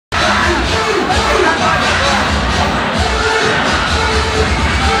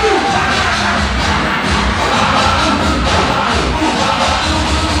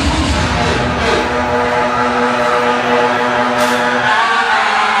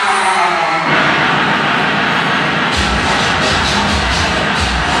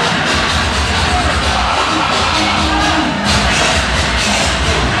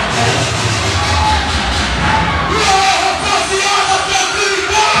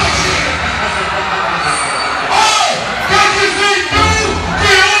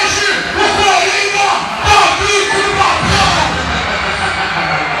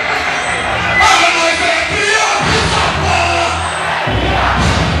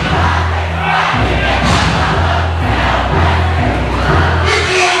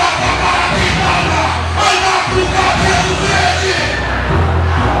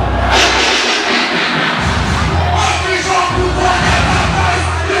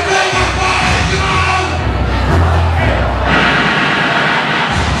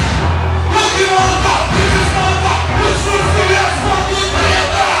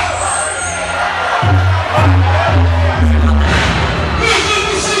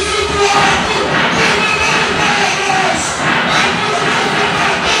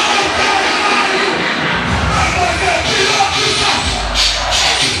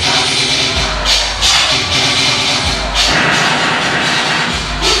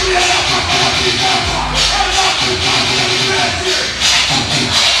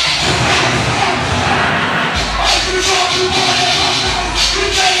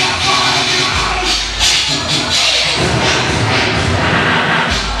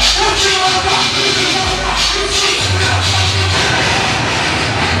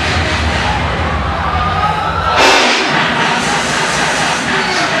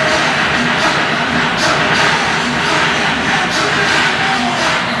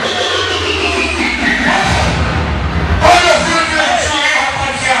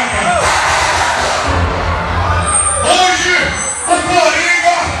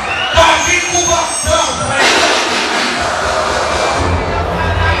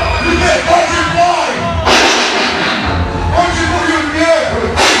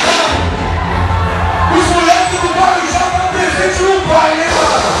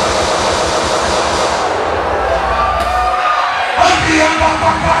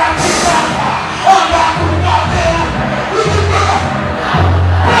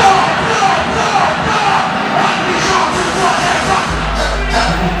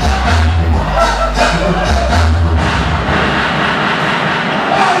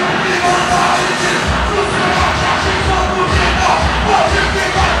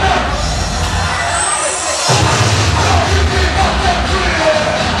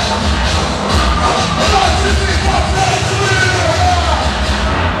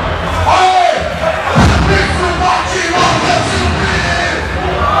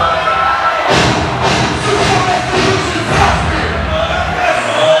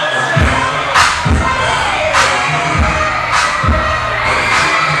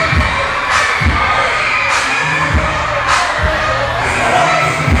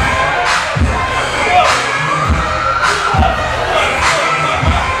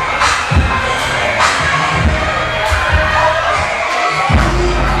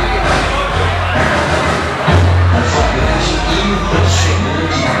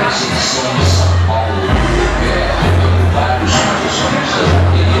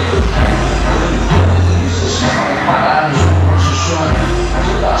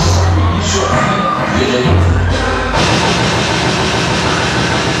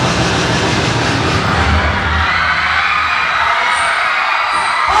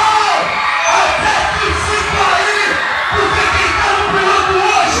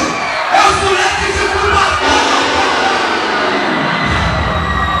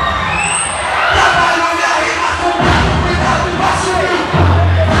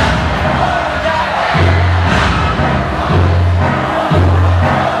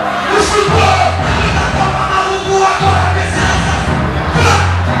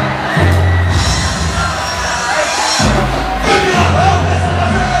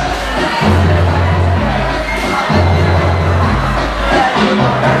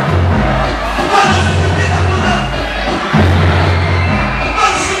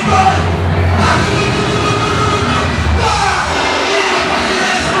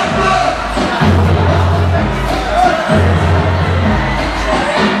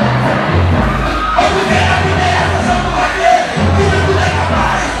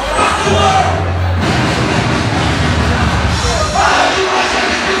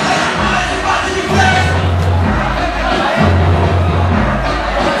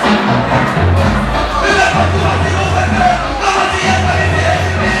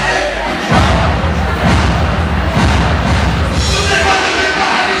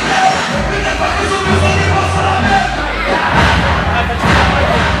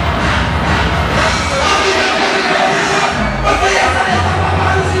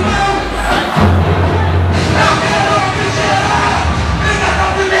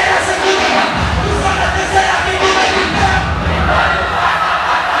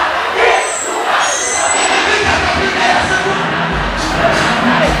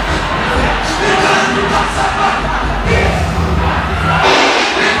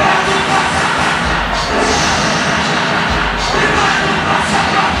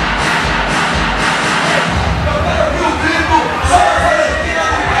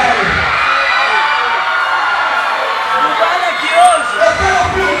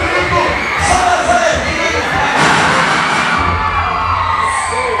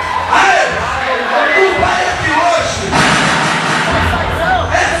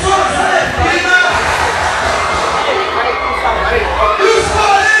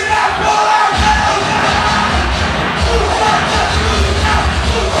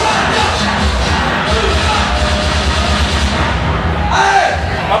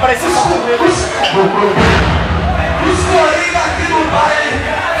Os coringas aqui no baile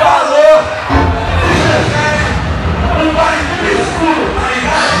falou que prefere um baile escuro, tá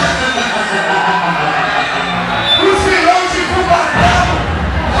ligado? Os vilões de Cubatão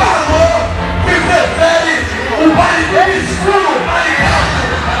falou que prefere um baile escuro, tá ligado?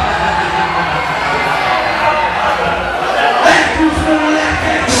 É que os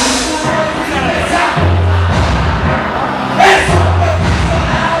moleques é só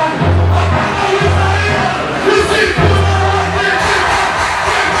profissional, apaga a luz aí!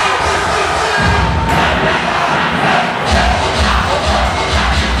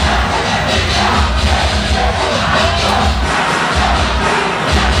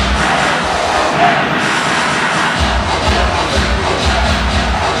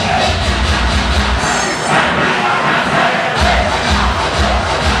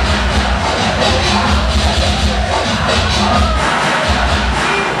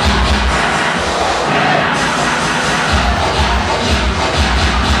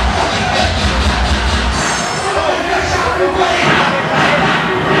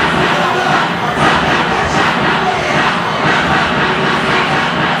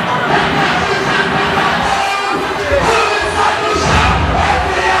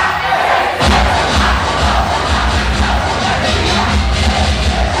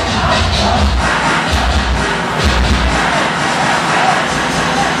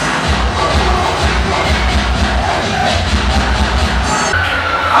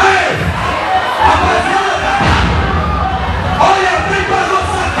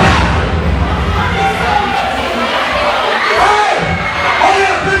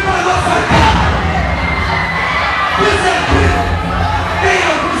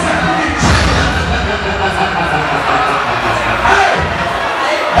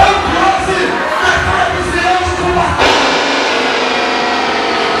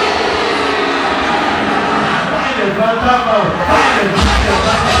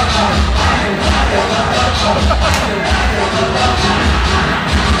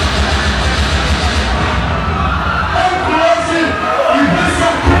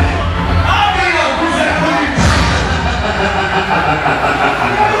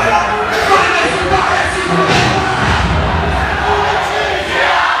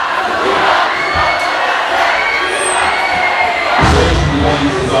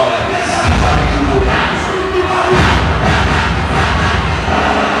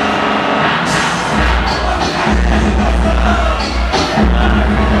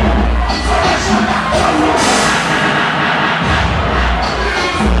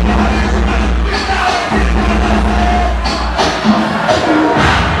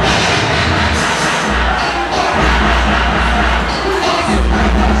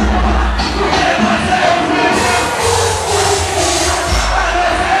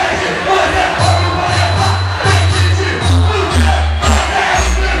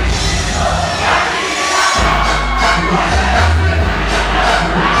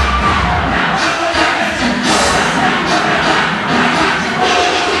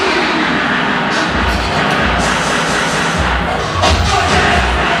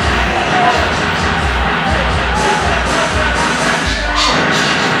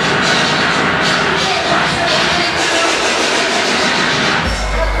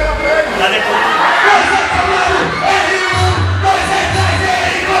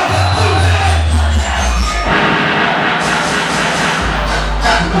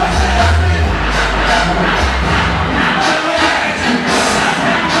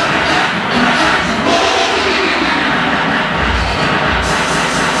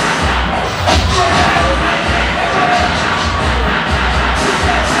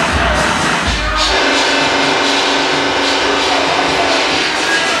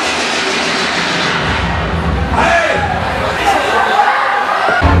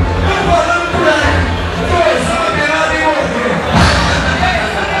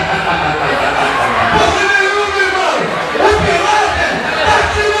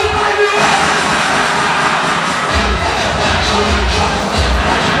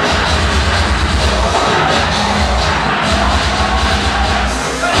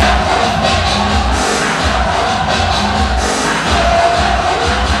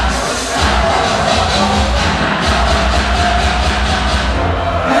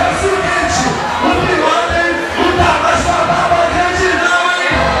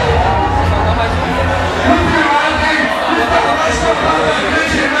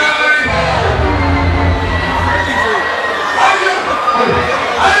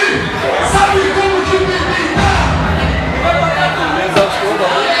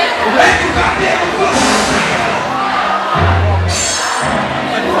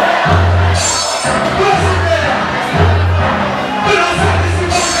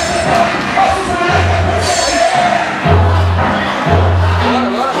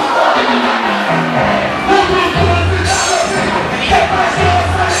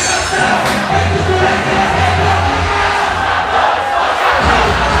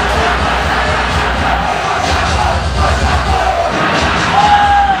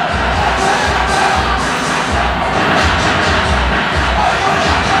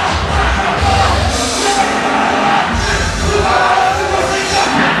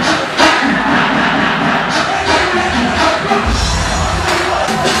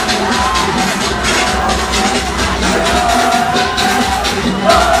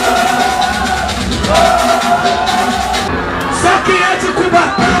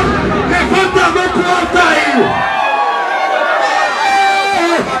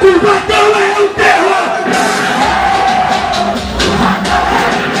 Cubatão é o terror!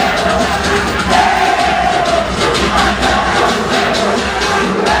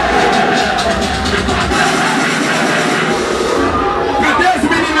 Cadê as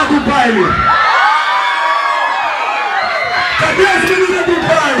meninas do baile? Cadê as meninas do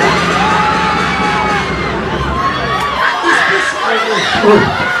baile?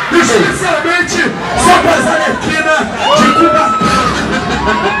 Especialmente só para as arlequinas de Cubatão.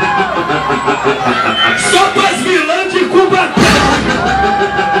 Só para as vilãs de Cubatão.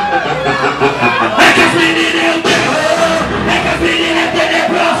 É que as meninas é o terror. É que as meninas é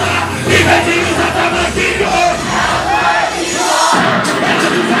tenebrosa. E vizinhos usam tamanquinho.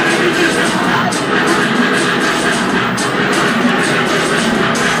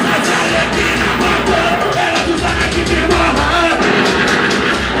 As arlequinas mandam. Elas usam aqui de morra.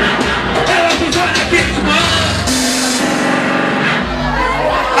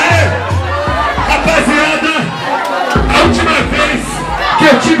 Rapaziada, a última vez que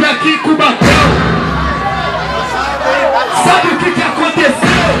eu estive aqui em Cubatão, sabe o que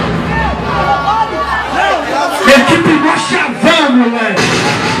aconteceu? Equipe mó chavão, moleque.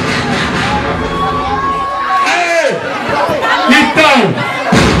 Então,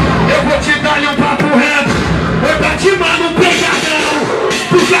 eu vou te dar um papo reto. Eu pra te mando um pegadão.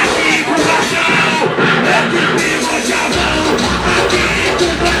 Porque aqui em Cubatão, equipe mó chavão. Aqui em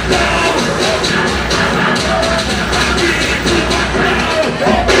Cubatão.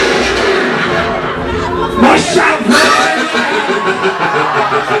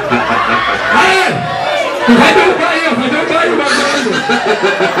 Vai dar um baio, bagulho.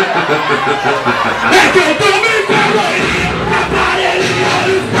 É que eu tô me colorindo, aparelho.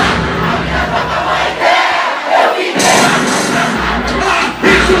 Eu me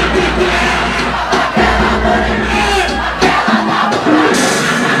isso tudo é.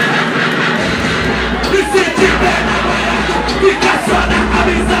 E se tiver namorado, fica só na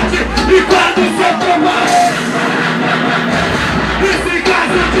amizade. E quando você tomar, esse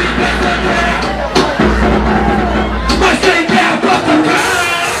caso de pesadelo. Mas tem guerra pra tocar.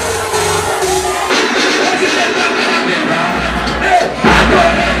 Hoje você tá na minha.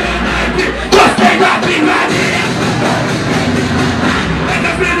 Adorei o night, gostei da brigadeira. É que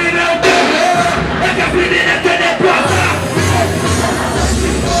as meninas é o terror. É que as meninas é tenebrosa.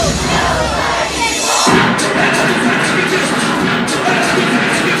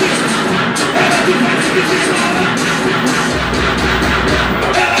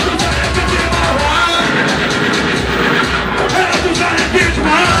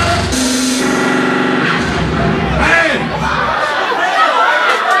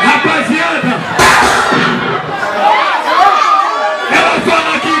 Rapaziada, ela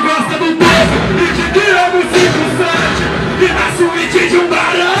fala que gosta do povo e de que ama o 5-7 e na suíte de um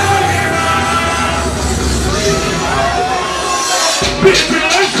barão.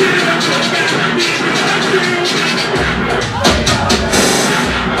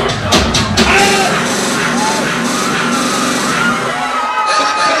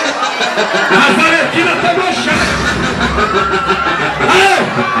 As arlequinas tá manchada.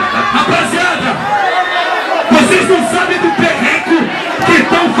 Rapaziada, vocês não sabem do perreco que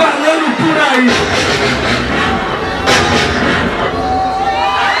estão falando por aí.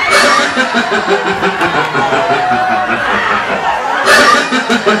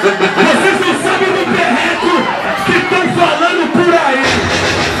 Vocês não sabem do perreco que estão falando por aí.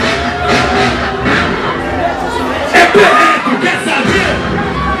 É perreco, quer saber?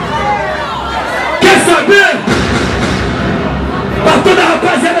 Quer saber? Pra toda a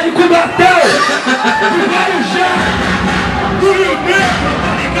rapaziada de Cubatão, de Guarujá, do Rio Negro,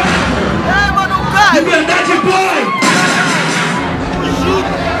 tá ligado? É, mano, Caio! De verdade, boy!